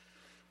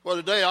Well,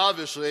 today,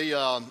 obviously,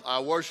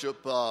 our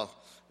worship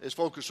is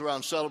focused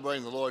around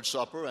celebrating the Lord's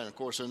Supper. And, of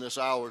course, in this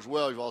hour as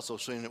well, you've also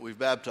seen that we've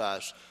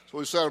baptized. So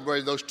we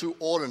celebrate those two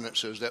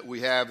ordinances that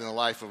we have in the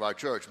life of our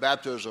church,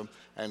 baptism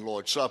and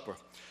Lord's Supper.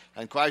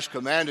 And Christ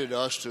commanded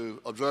us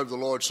to observe the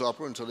Lord's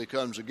Supper until he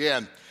comes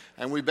again.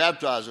 And we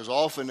baptize as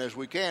often as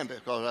we can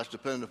because that's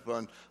dependent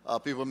upon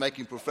people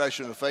making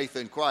profession of faith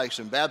in Christ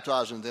and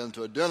baptizing them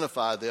to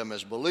identify them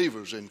as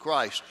believers in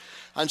Christ.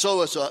 And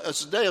so it's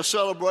a day of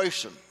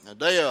celebration, a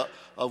day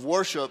of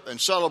worship and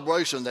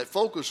celebration that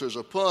focuses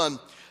upon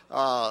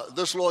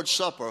this Lord's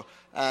Supper,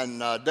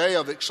 and a day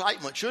of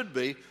excitement should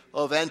be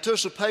of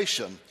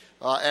anticipation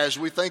as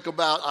we think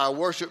about our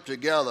worship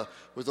together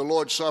with the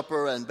Lord's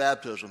Supper and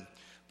baptism.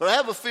 But I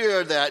have a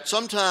fear that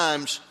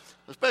sometimes,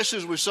 especially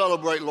as we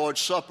celebrate Lord's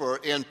Supper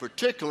in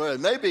particular,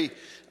 and maybe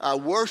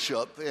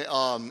worship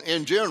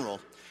in general,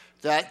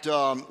 that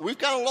we've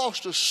kind of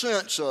lost a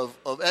sense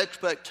of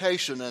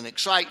expectation and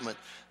excitement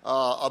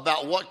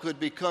about what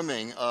could be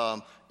coming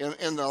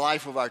in the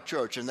life of our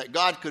church, and that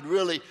God could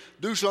really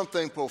do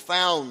something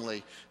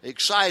profoundly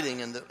exciting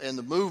in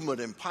the movement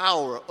and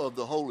power of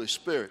the Holy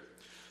Spirit.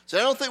 So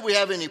I don't think we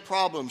have any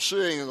problem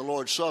seeing in the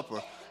Lord's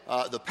Supper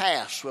the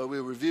past, where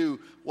we review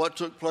what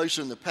took place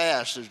in the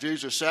past as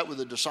Jesus sat with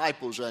the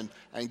disciples and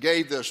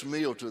gave this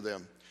meal to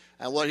them.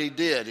 And what he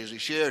did is he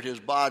shared his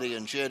body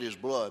and shed his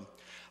blood.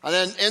 And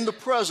then in the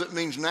present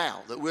means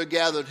now, that we're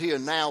gathered here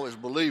now as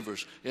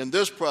believers in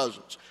this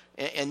presence,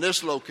 in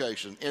this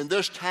location, in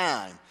this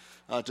time,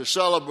 to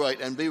celebrate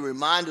and be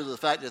reminded of the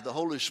fact that the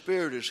Holy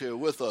Spirit is here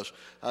with us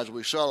as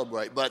we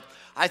celebrate. But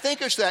I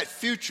think it's that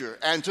future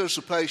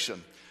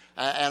anticipation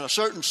and a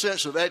certain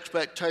sense of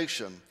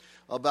expectation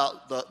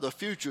about the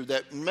future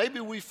that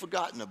maybe we've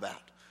forgotten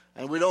about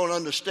and we don't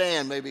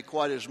understand maybe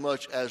quite as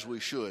much as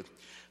we should.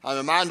 I'm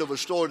reminded of a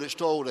story that's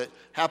told that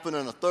happened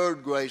in a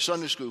third grade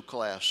Sunday school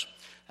class,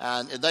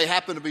 and they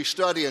happened to be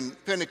studying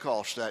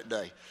Pentecost that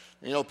day.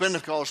 You know,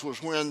 Pentecost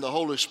was when the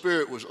Holy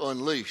Spirit was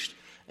unleashed,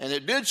 and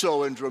it did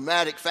so in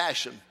dramatic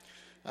fashion.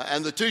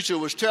 And the teacher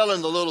was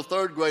telling the little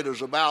third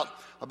graders about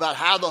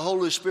how the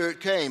Holy Spirit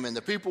came, and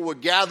the people were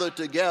gathered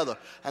together,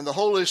 and the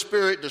Holy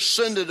Spirit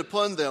descended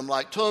upon them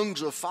like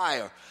tongues of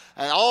fire.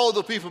 And all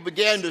the people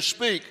began to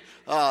speak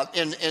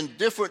in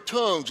different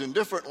tongues, in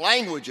different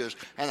languages,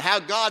 and how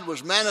God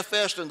was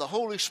manifest and the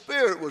Holy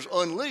Spirit was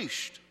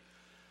unleashed.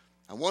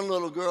 And one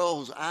little girl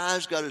whose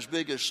eyes got as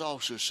big as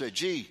saucers said,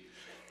 she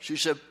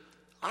said,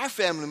 our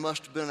family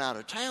must have been out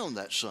of town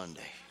that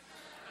Sunday.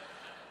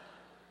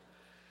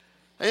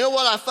 And you know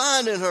what I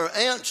find in her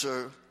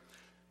answer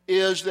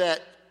is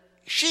that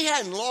she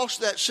hadn't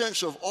lost that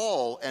sense of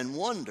awe and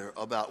wonder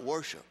about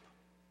worship.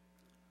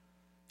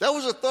 That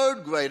was a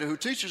third grader who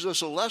teaches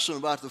us a lesson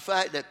about the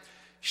fact that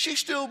she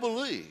still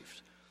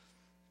believed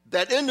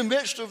that in the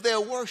midst of their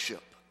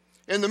worship,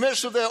 in the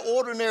midst of their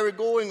ordinary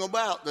going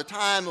about the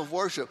time of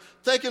worship,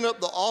 taking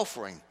up the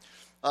offering,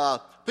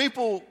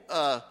 people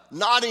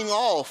nodding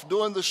off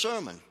during the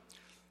sermon,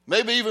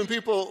 maybe even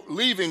people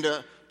leaving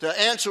to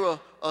answer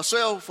a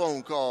cell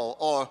phone call,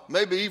 or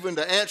maybe even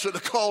to answer the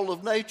call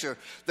of nature,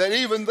 that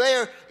even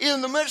there,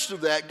 in the midst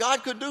of that,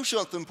 God could do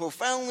something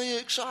profoundly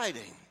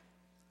exciting.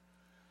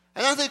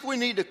 And I think we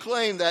need to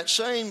claim that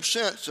same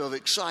sense of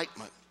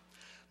excitement,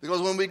 because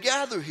when we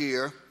gather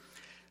here,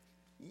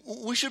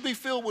 we should be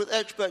filled with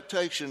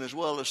expectation as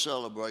well as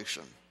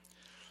celebration.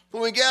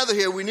 When we gather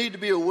here, we need to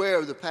be aware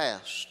of the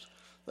past,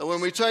 that when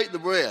we take the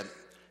bread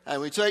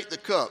and we take the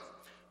cup,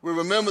 we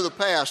remember the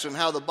past and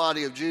how the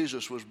body of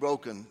Jesus was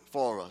broken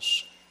for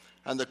us.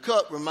 And the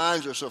cup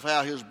reminds us of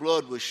how his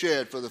blood was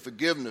shed for the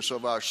forgiveness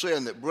of our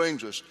sin that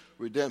brings us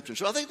redemption.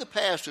 So I think the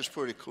past is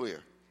pretty clear.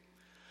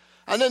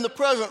 And then the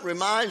present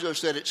reminds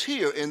us that it's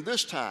here in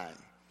this time,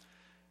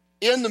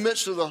 in the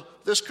midst of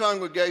this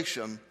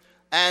congregation,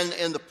 and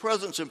in the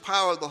presence and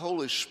power of the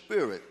Holy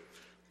Spirit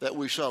that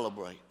we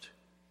celebrate.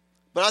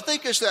 But I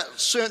think it's that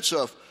sense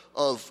of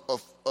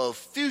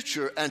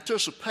future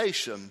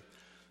anticipation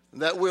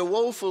that we're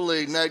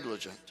woefully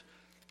negligent.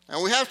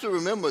 And we have to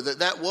remember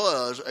that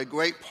was a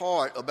great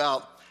part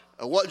about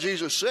what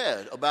Jesus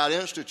said about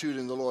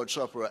instituting the Lord's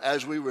Supper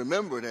as we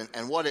remember it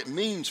and what it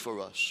means for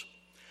us.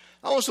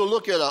 I want us to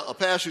look at a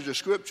passage of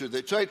Scripture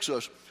that takes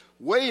us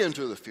way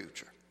into the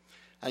future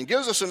and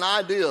gives us an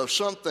idea of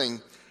something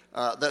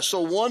that's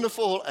so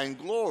wonderful and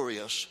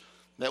glorious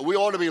that we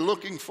ought to be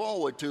looking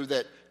forward to,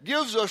 that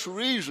gives us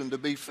reason to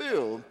be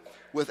filled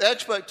with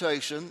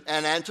expectation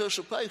and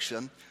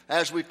anticipation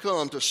as we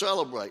come to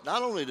celebrate,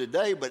 not only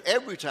today, but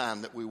every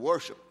time that we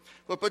worship,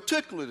 but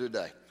particularly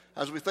today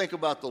as we think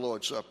about the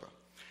Lord's Supper.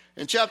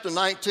 In chapter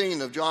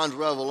 19 of John's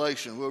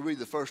Revelation, we'll read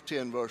the first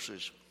 10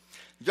 verses.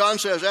 John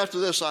says, after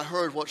this I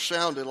heard what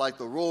sounded like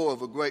the roar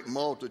of a great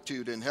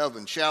multitude in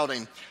heaven,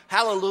 shouting,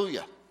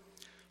 Hallelujah!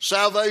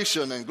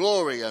 Salvation and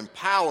glory and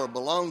power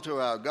belong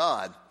to our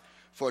God,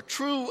 for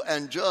true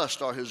and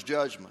just are his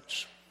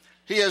judgments.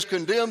 He has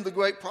condemned the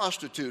great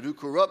prostitute who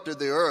corrupted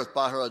the earth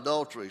by her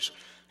adulteries.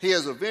 He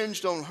has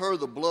avenged on her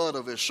the blood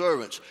of his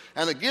servants.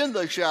 And again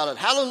they shouted,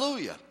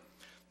 Hallelujah!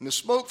 and the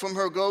smoke from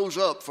her goes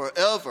up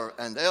forever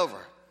and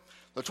ever.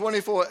 The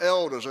 24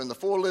 elders and the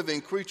 4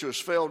 living creatures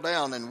fell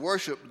down and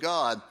worshiped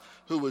God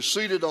who was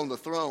seated on the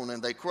throne,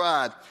 and they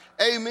cried,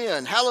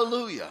 Amen,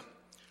 hallelujah.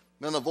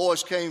 Then a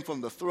voice came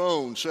from the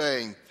throne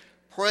saying,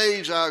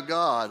 Praise our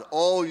God,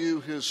 all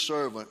you his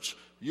servants,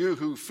 you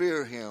who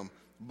fear him,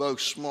 both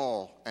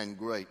small and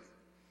great.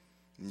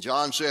 And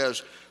John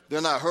says,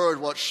 Then I heard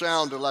what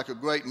sounded like a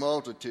great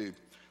multitude,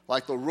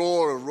 like the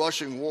roar of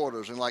rushing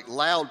waters, and like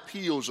loud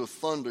peals of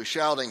thunder,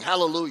 shouting,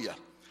 Hallelujah!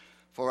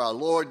 For our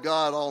Lord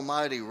God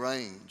Almighty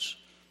reigns.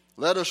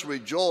 Let us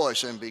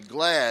rejoice and be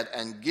glad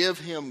and give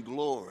him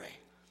glory.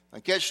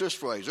 And catch this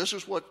phrase. This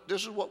is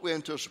what we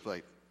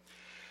anticipate.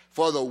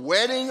 For the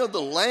wedding of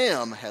the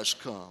Lamb has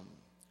come,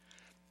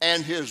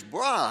 and his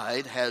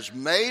bride has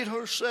made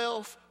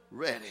herself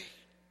ready.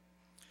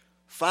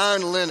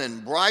 Fine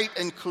linen, bright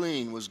and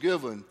clean, was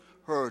given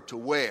her to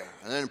wear.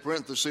 And then in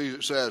parentheses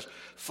it says,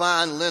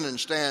 fine linen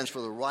stands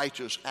for the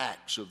righteous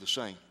acts of the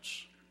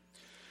saints.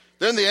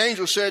 Then the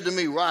angel said to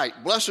me,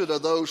 Write, blessed are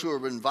those who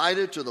are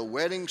invited to the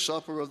wedding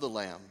supper of the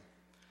Lamb.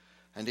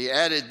 And he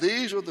added,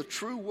 These are the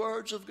true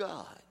words of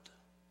God.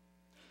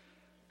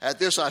 At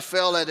this I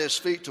fell at his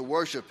feet to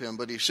worship him,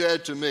 but he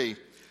said to me,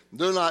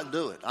 Do not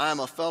do it. I am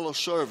a fellow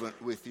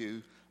servant with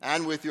you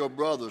and with your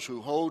brothers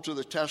who hold to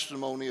the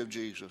testimony of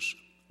Jesus.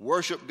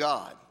 Worship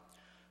God,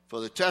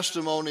 for the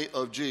testimony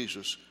of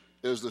Jesus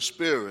is the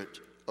spirit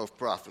of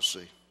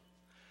prophecy.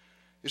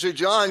 You see,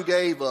 John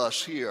gave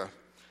us here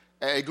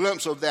a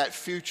glimpse of that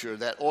future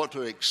that ought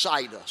to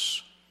excite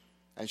us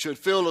and should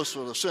fill us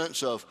with a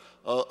sense of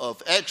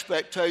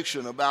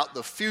expectation about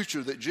the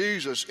future that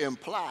Jesus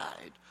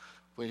implied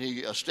when he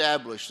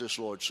established this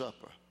Lord's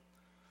Supper.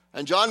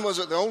 And John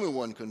wasn't the only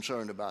one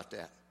concerned about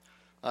that.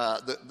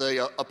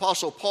 The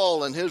Apostle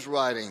Paul, in his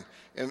writing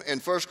in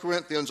 1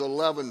 Corinthians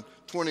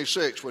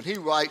 11:26, when he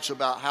writes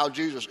about how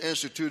Jesus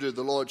instituted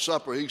the Lord's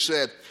Supper, he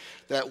said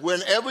that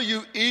whenever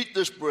you eat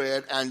this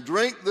bread and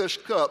drink this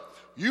cup,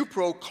 you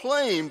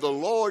proclaim the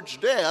Lord's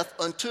death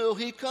until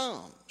he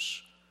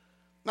comes.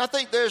 And I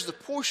think there's the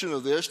portion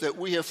of this that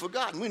we have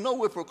forgotten. We know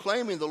we're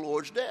proclaiming the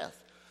Lord's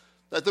death,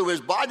 that through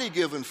his body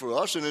given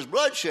for us and his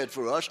blood shed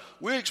for us,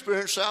 we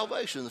experience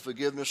salvation, the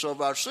forgiveness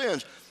of our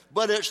sins.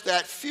 But it's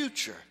that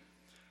future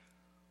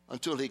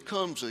until he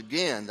comes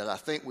again that I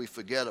think we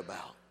forget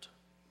about.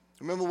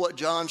 Remember what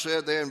John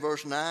said there in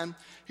verse 9?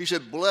 He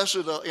said,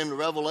 blessed are, in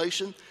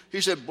Revelation,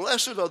 he said,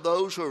 blessed are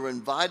those who are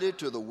invited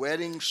to the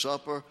wedding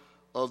supper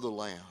of the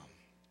Lamb.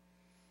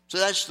 So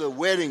that's the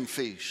wedding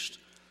feast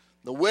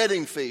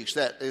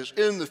that is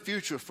in the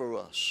future for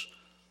us,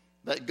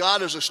 that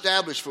God has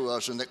established for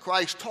us and that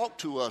Christ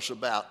talked to us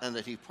about and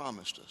that he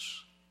promised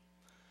us.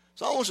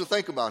 So I want you to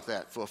think about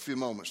that for a few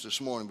moments this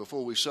morning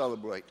before we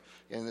celebrate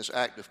in this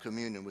act of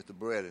communion with the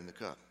bread and the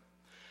cup.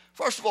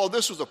 First of all,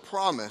 this was a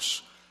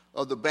promise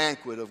of the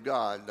banquet of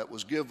God that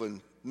was given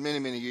many,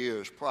 many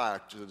years prior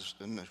to this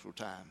initial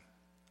time.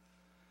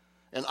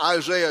 In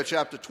Isaiah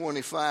chapter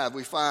 25,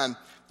 we find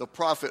the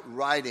prophet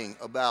writing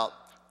about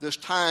this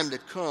time to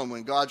come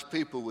when God's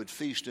people would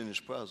feast in his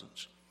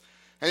presence.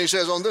 And he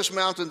says, on this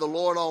mountain the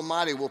Lord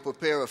Almighty will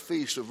prepare a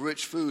feast of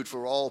rich food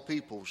for all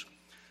peoples,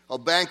 a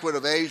banquet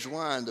of aged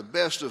wine, the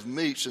best of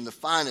meats and the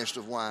finest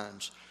of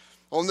wines.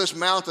 On this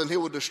mountain he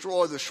will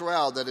destroy the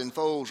shroud that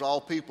enfolds all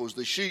peoples,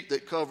 the sheet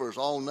that covers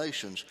all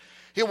nations.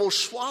 He will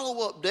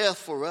swallow up death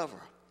forever.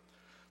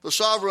 The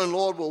sovereign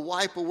Lord will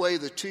wipe away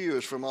the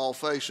tears from all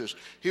faces.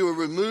 He will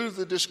remove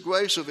the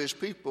disgrace of his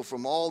people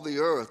from all the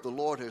earth. The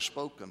Lord has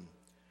spoken.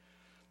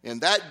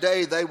 In that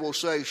day they will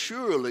say,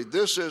 surely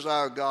this is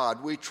our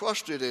God. We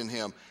trusted in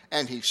him,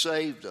 and he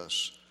saved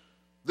us.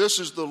 This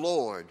is the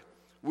Lord.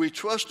 We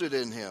trusted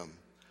in him.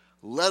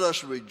 Let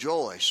us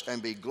rejoice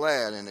and be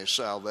glad in his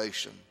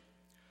salvation.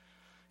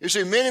 You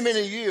see, many,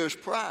 many years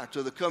prior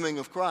to the coming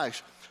of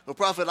Christ, the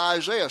prophet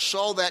Isaiah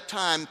saw that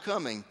time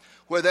coming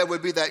where there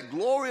would be that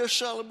glorious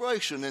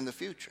celebration in the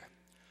future.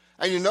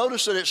 And you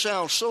notice that it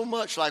sounds so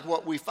much like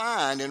what we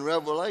find in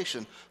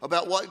Revelation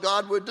about what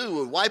God would do,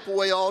 would wipe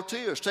away all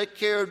tears, take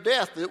care of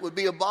death, that it would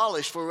be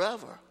abolished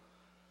forever.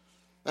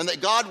 And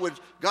that God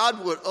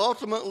would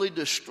ultimately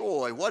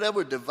destroy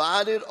whatever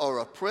divided or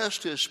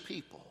oppressed his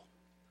people.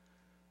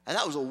 And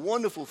that was a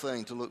wonderful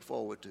thing to look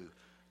forward to.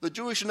 The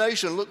Jewish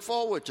nation looked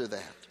forward to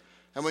that.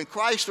 And when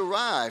Christ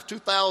arrived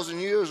 2,000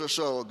 years or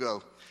so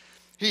ago,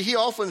 he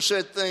often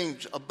said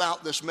things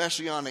about this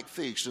messianic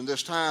feast and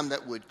this time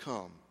that would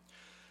come.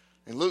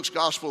 In Luke's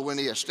gospel, when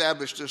he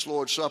established this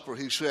Lord's Supper,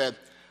 he said,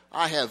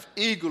 I have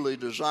eagerly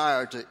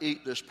desired to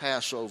eat this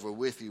Passover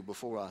with you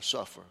before I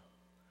suffer.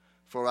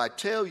 For I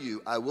tell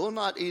you, I will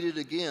not eat it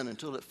again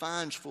until it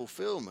finds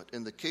fulfillment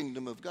in the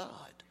kingdom of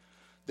God.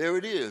 There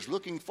it is,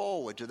 looking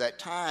forward to that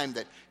time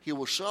that he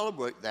will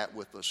celebrate that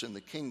with us in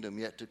the kingdom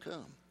yet to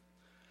come.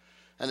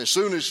 And as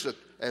soon as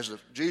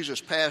Jesus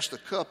passed the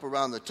cup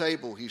around the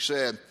table, he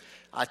said,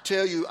 I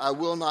tell you, I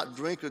will not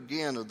drink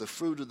again of the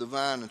fruit of the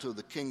vine until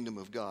the kingdom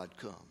of God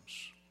comes.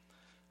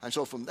 And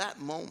so from that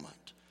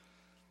moment,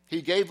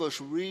 he gave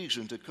us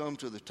reason to come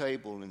to the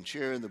table and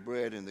share in the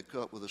bread and the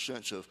cup with a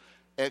sense of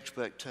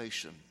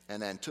expectation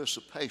and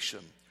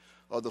anticipation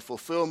of the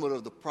fulfillment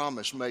of the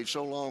promise made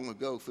so long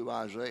ago through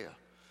Isaiah,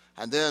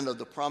 and then of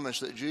the promise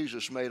that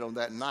Jesus made on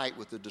that night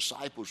with the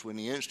disciples when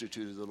he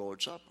instituted the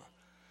Lord's Supper.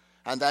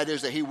 And that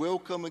is that he will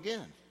come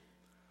again.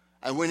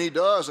 And when he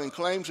does and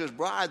claims his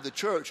bride, the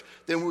church,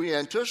 then we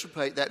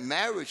anticipate that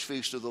marriage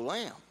feast of the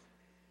Lamb.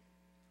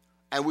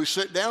 And we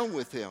sit down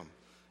with him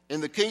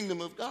in the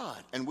kingdom of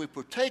God, and we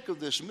partake of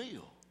this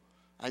meal.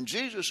 And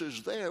Jesus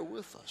is there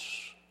with us.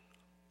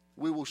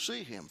 We will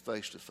see him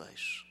face to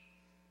face.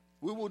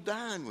 We will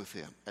dine with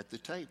him at the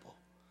table,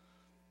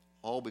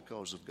 all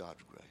because of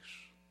God's grace.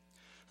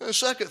 And the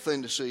second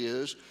thing to see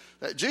is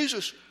that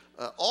Jesus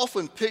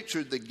often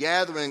pictured the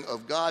gathering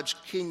of God's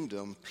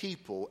kingdom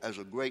people as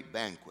a great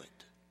banquet.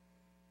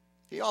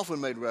 He often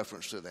made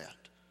reference to that,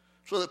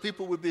 so that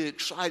people would be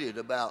excited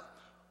about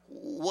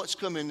what's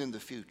coming in the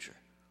future.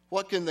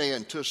 What can they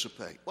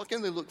anticipate? What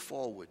can they look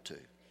forward to?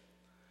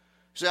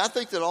 See, I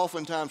think that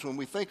oftentimes when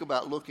we think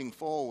about looking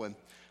forward,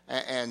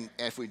 and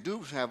if we do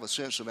have a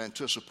sense of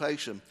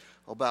anticipation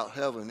about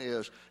heaven,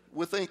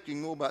 we're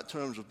thinking more about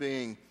terms of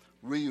being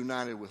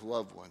reunited with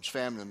loved ones,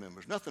 family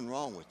members. Nothing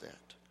wrong with that.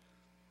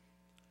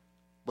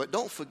 But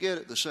don't forget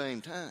at the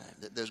same time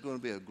that there's going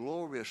to be a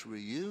glorious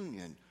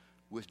reunion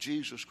with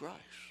Jesus Christ.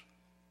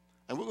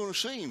 And we're going to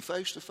see him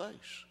face to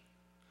face.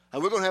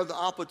 And we're going to have the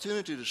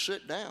opportunity to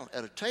sit down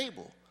at a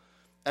table,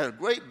 at a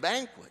great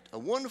banquet, a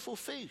wonderful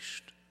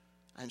feast,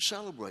 and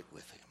celebrate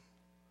with him.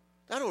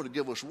 That ought to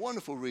give us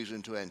wonderful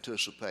reason to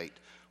anticipate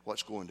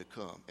what's going to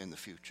come in the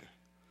future.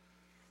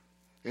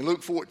 In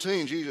Luke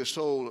 14, Jesus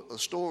told a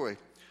story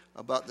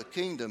about the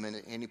kingdom,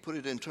 and he put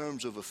it in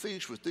terms of a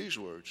feast with these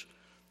words.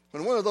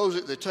 When one of those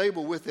at the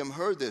table with him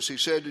heard this, he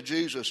said to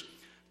Jesus,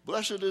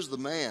 "Blessed is the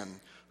man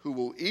who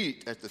will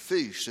eat at the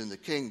feast in the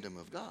kingdom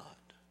of God."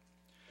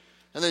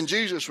 And then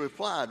Jesus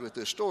replied with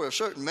this story. A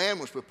certain man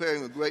was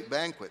preparing a great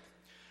banquet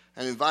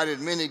and invited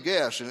many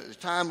guests. And at the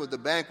time of the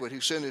banquet, he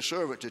sent his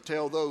servant to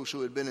tell those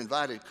who had been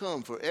invited,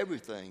 "Come, for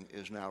everything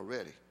is now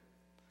ready."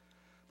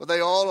 But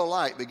they all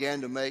alike began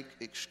to make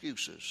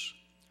excuses.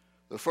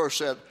 The first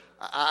said,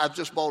 "I've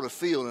just bought a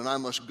field and I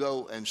must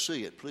go and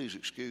see it. Please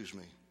excuse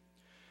me."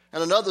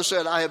 And another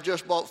said, "I have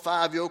just bought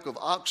 5 yoke of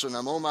oxen.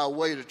 I'm on my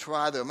way to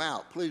try them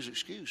out. Please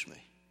excuse me."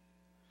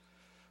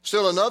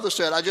 Still another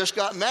said, "I just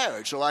got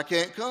married, so I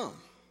can't come."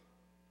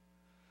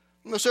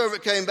 And the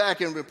servant came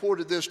back and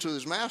reported this to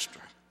his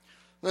master.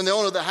 Then the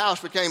owner of the house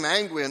became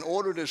angry and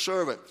ordered his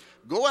servant,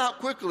 "Go out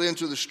quickly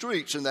into the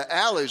streets and the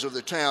alleys of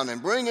the town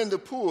and bring in the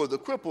poor, the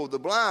crippled, the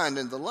blind,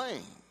 and the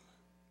lame."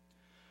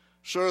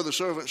 "Sir," the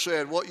servant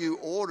said, "what you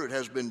ordered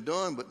has been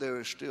done, but there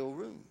is still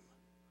room."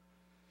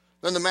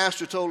 Then the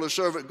master told his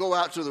servant, "Go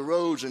out to the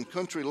roads and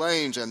country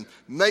lanes and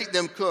make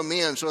them come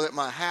in so that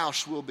my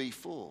house will be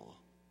full.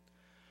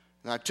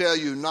 And I tell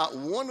you, not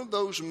one of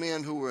those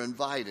men who were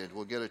invited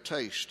will get a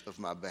taste of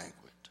my banquet."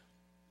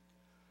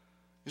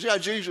 You see how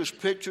Jesus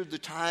pictured the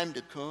time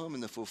to come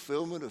and the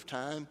fulfillment of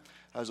time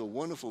as a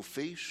wonderful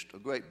feast, a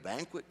great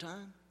banquet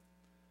time?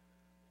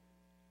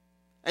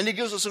 And he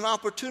gives us an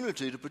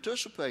opportunity to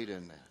participate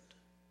in that.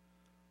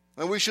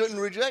 And we shouldn't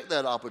reject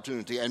that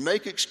opportunity and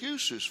make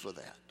excuses for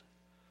that.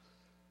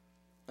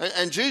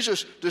 And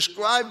Jesus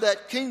described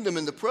that kingdom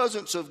in the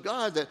presence of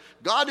God, that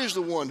God is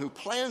the one who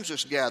plans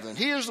this gathering.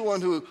 He is the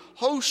one who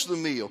hosts the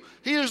meal.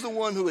 He is the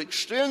one who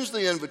extends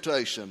the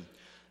invitation.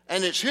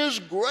 And it's his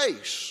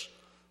grace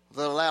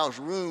that allows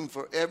room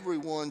for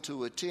everyone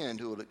to attend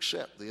who will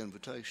accept the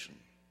invitation.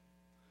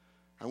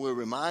 And we're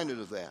reminded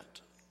of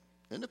that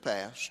in the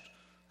past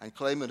and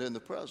claim it in the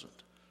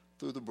present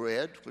through the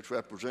bread, which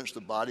represents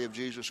the body of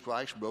Jesus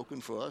Christ broken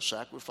for us,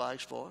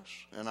 sacrificed for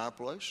us in our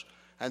place,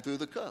 and through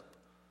the cup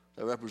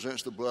that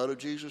represents the blood of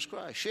Jesus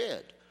Christ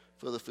shed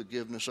for the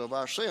forgiveness of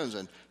our sins.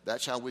 And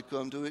that's how we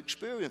come to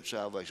experience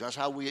salvation. That's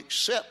how we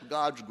accept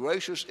God's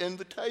gracious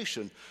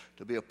invitation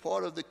to be a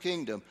part of the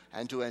kingdom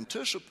and to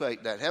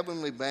anticipate that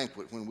heavenly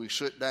banquet when we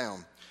sit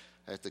down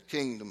at the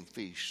kingdom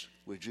feast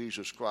with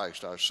Jesus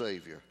Christ, our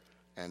Savior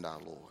and our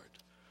Lord.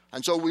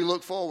 And so we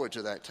look forward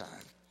to that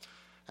time.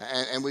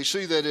 And we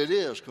see that it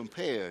is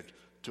compared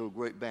to a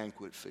great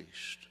banquet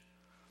feast.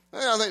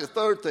 And I think the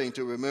third thing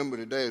to remember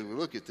today as we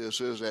look at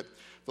this is that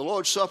the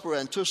Lord's Supper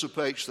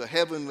anticipates the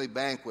heavenly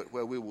banquet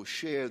where we will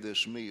share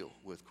this meal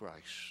with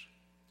Christ.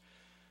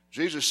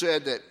 Jesus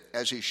said that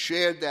as he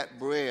shared that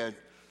bread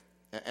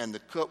and the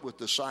cup with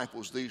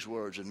disciples, these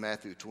words in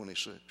Matthew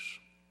 26.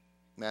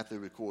 Matthew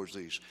records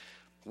these.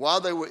 While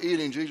they were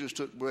eating, Jesus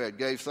took bread,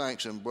 gave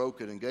thanks, and broke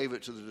it, and gave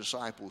it to the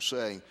disciples,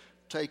 saying,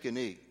 "Take and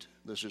eat.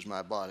 This is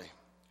my body."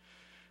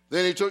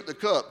 Then he took the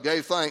cup,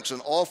 gave thanks,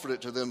 and offered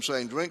it to them,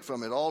 saying, "Drink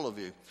from it, all of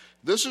you.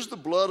 This is the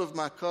blood of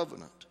my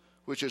covenant,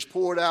 which is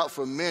poured out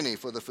for many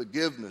for the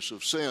forgiveness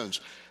of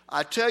sins.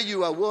 I tell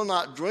you, I will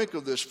not drink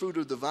of this fruit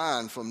of the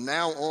vine from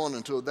now on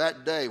until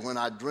that day when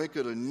I drink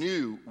it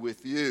anew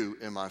with you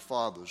in my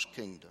Father's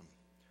kingdom."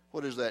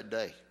 What is that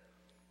day?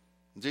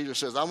 Jesus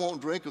says, "I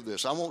won't drink of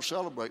this. I won't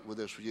celebrate with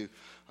this for you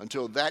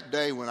until that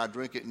day when I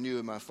drink it new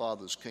in my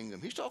Father's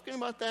kingdom." He's talking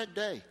about that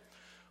day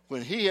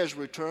when he has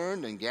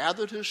returned and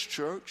gathered his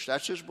church,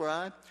 that's his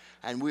bride,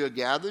 and we are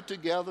gathered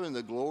together in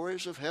the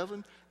glories of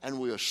heaven, and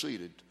we are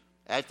seated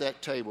at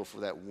that table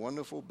for that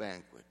wonderful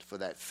banquet, for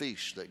that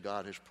feast that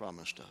God has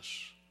promised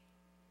us.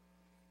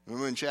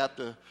 Remember in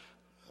chapter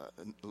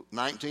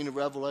 19 of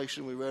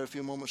Revelation, we read a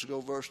few moments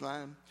ago, verse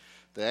 9?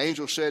 The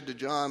angel said to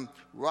John,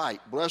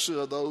 "Write, blessed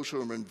are those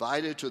who are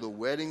invited to the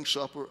wedding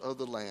supper of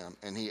the Lamb."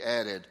 And he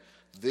added,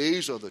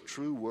 "These are the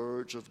true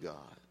words of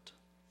God."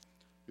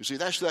 You see,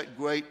 that's that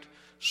great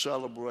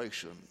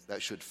celebration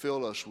that should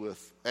fill us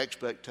with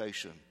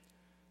expectation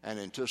and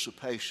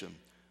anticipation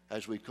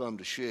as we come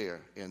to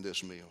share in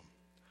this meal.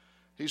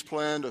 He's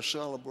planned a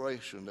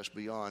celebration that's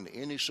beyond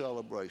any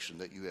celebration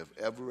that you have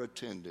ever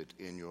attended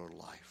in your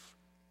life.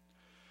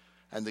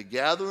 And the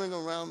gathering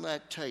around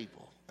that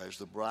table as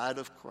the bride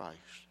of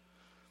Christ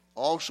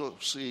also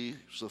sees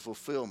the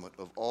fulfillment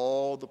of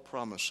all the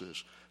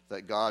promises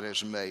that God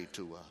has made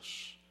to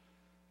us.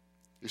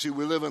 You see,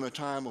 we live in a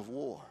time of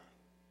war.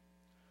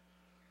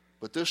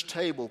 But this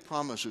table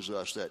promises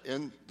us that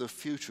in the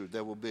future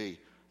there will be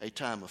a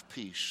time of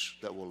peace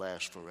that will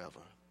last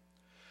forever.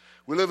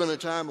 We live in a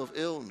time of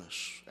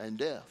illness and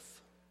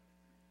death.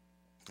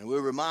 And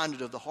we're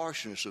reminded of the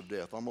harshness of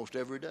death almost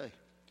every day.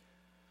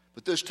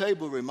 But this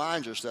table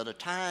reminds us that a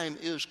time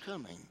is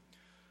coming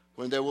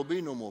when there will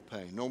be no more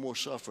pain, no more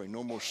suffering,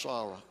 no more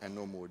sorrow, and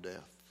no more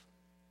death.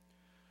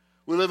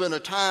 We live in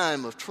a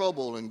time of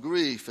trouble and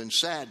grief and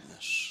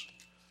sadness.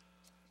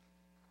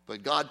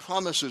 But God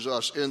promises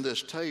us in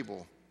this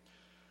table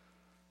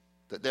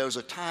that there's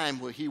a time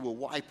where he will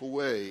wipe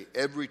away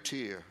every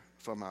tear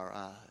from our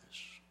eyes.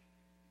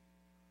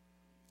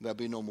 There'll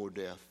be no more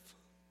death,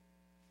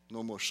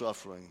 no more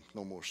suffering,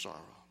 no more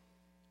sorrow.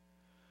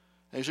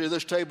 And you see,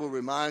 this table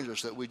reminds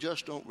us that we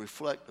just don't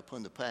reflect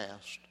upon the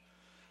past,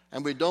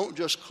 and we don't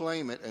just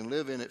claim it and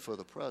live in it for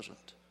the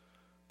present,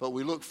 but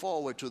we look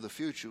forward to the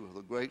future with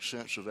a great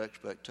sense of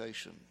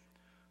expectation,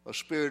 a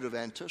spirit of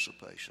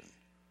anticipation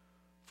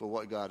for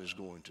what God is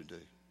going to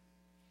do.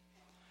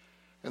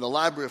 In the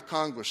Library of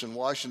Congress in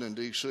Washington,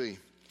 D.C.,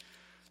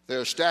 there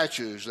are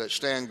statues that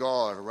stand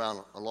guard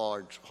around a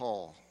large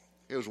hall.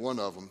 Here's one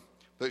of them,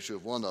 a picture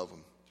of one of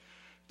them.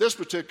 This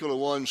particular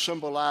one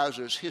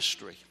symbolizes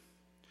history.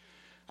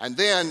 And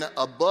then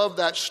above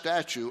that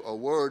statue are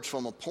words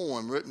from a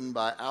poem written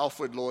by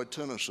Alfred Lord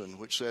Tennyson,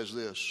 which says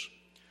this: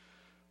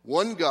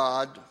 "One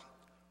God,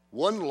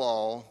 one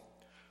law,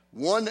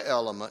 one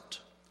element,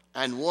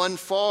 and one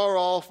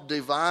far-off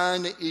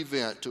divine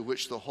event to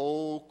which the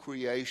whole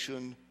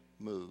creation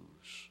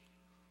moves."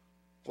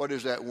 What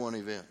is that one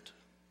event?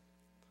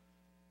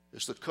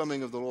 It's the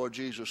coming of the Lord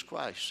Jesus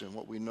Christ and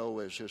what we know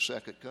as his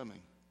second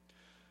coming.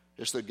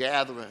 It's the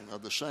gathering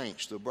of the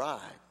saints, the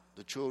bride,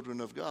 the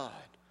children of God.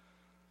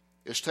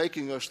 It's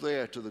taking us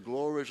there to the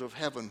glories of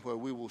heaven where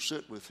we will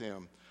sit with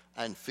him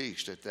and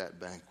feast at that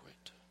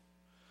banquet.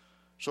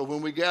 So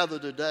when we gather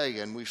today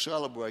and we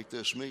celebrate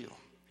this meal,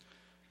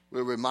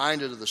 we're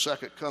reminded of the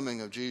second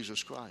coming of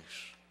Jesus Christ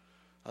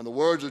and the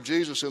words of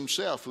Jesus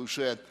himself, who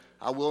said,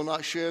 "I will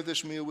not share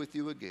this meal with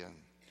you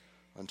again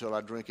until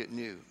I drink it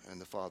new in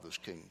the Father's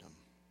kingdom."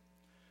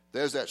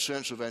 There's that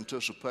sense of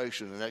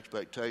anticipation and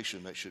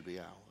expectation that should be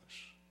ours.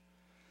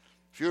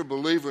 If you're a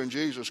believer in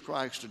Jesus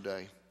Christ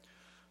today,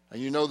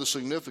 and you know the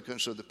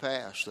significance of the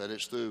past, that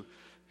it's through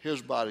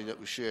his body that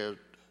was shed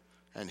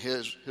and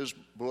his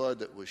blood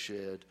that was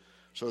shed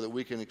so that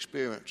we can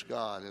experience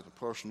God in a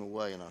personal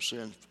way and our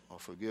sins are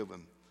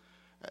forgiven,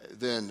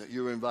 then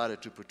you're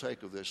invited to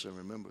partake of this and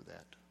remember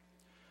that.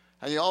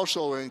 And you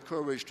also are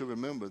encouraged to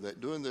remember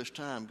that during this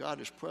time, God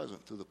is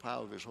present through the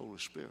power of his Holy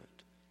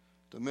Spirit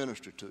to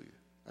minister to you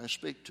and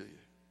speak to you.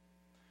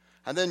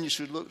 And then you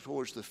should look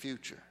towards the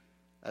future,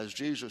 as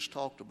Jesus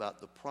talked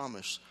about the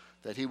promise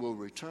that he will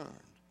return.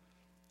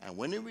 And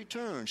when he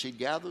returns, he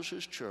gathers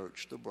his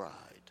church, the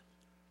bride,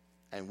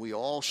 and we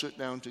all sit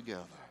down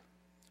together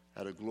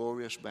at a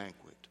glorious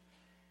banquet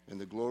in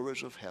the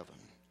glories of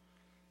heaven,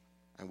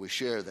 and we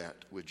share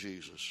that with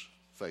Jesus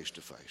face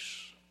to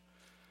face.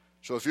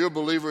 So if you're a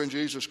believer in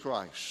Jesus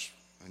Christ,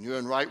 and you're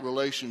in right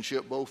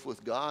relationship both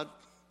with God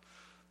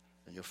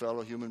and your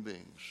fellow human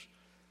beings,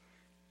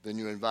 then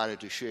you're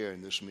invited to share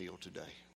in this meal today.